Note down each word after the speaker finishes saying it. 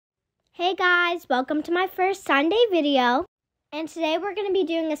Hey guys, welcome to my first Sunday video. And today we're going to be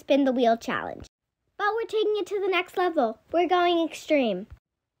doing a spin the wheel challenge. But we're taking it to the next level. We're going extreme.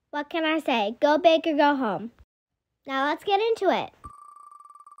 What can I say? Go big or go home. Now let's get into it.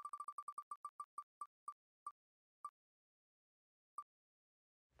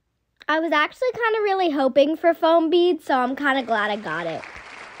 I was actually kind of really hoping for foam beads, so I'm kind of glad I got it.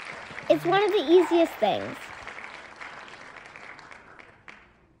 It's one of the easiest things.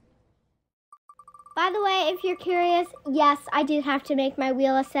 By the way, if you're curious, yes, I did have to make my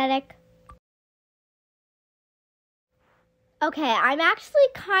wheel aesthetic. Okay, I'm actually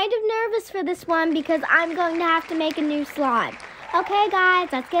kind of nervous for this one because I'm going to have to make a new slime. Okay, guys,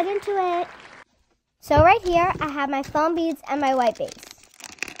 let's get into it. So right here, I have my foam beads and my white base.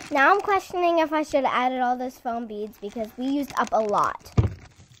 Now I'm questioning if I should have added all those foam beads because we used up a lot.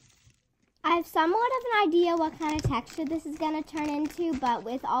 I have somewhat of an idea what kind of texture this is going to turn into, but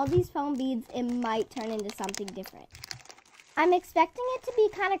with all these foam beads, it might turn into something different. I'm expecting it to be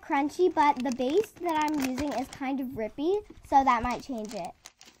kind of crunchy, but the base that I'm using is kind of rippy, so that might change it.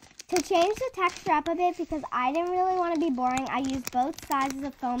 To change the texture up a bit, because I didn't really want to be boring, I used both sizes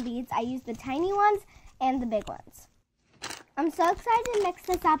of foam beads. I used the tiny ones and the big ones. I'm so excited to mix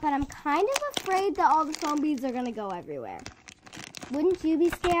this up, but I'm kind of afraid that all the foam beads are going to go everywhere. Wouldn't you be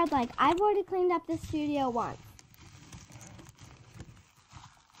scared? Like, I've already cleaned up this studio once.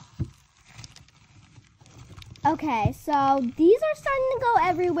 Okay, so these are starting to go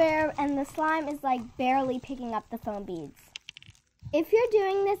everywhere, and the slime is like barely picking up the foam beads. If you're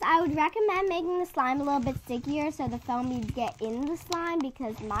doing this, I would recommend making the slime a little bit stickier so the foam beads get in the slime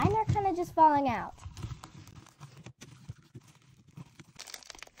because mine are kind of just falling out.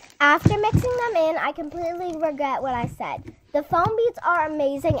 After mixing them in, I completely regret what I said. The foam beads are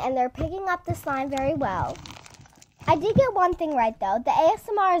amazing and they're picking up the slime very well. I did get one thing right though. The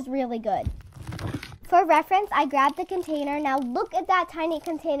ASMR is really good. For reference, I grabbed the container. Now look at that tiny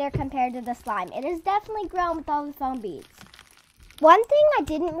container compared to the slime. It has definitely grown with all the foam beads. One thing I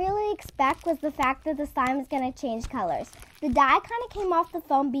didn't really expect was the fact that the slime is going to change colors. The dye kind of came off the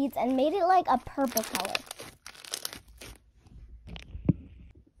foam beads and made it like a purple color.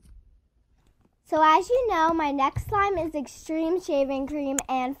 So as you know, my next slime is Extreme Shaving Cream,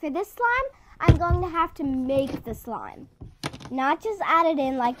 and for this slime, I'm going to have to make the slime, not just add it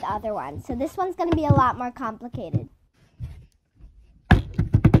in like the other one. So this one's going to be a lot more complicated.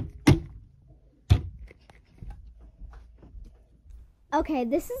 Okay,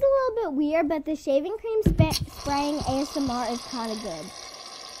 this is a little bit weird, but the shaving cream spraying ASMR is kind of good.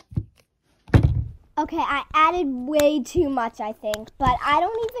 Okay, I added way too much, I think, but I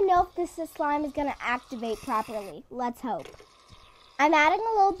don't even know if this slime is going to activate properly. Let's hope. I'm adding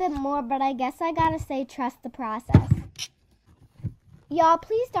a little bit more, but I guess I gotta say trust the process. Y'all,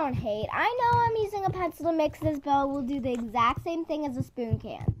 please don't hate. I know I'm using a pencil to mix this, but we'll do the exact same thing as a spoon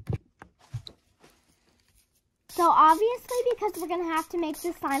can. So obviously, because we're going to have to make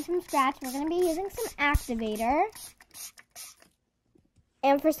this slime from scratch, we're going to be using some activator.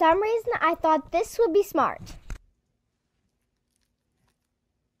 And for some reason, I thought this would be smart.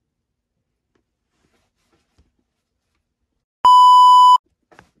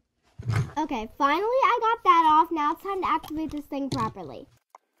 Okay, finally I got that off. Now it's time to activate this thing properly.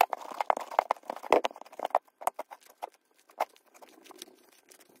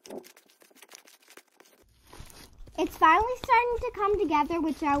 It's finally starting to come together,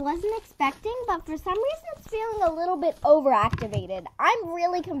 which I wasn't expecting, but for some reason it's feeling a little bit overactivated. I'm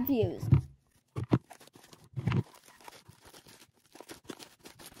really confused.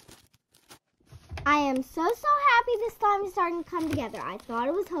 I am so happy this slime is starting to come together. I thought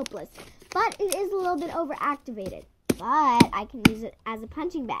it was hopeless, but it is a little bit overactivated. But I can use it as a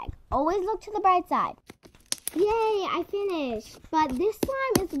punching bag. Always look to the bright side. Yay, I finished. But this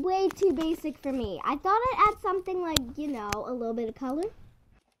slime is way too basic for me. I thought I'd add something like, you know, a little bit of color.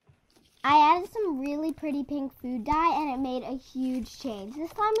 I added some really pretty pink food dye and it made a huge change.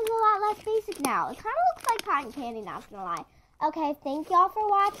 This slime is a lot less basic now. It kind of looks like cotton candy, not gonna lie. Okay, thank y'all for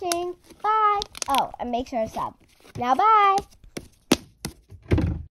watching. Bye. Oh, and make sure to sub. Now bye.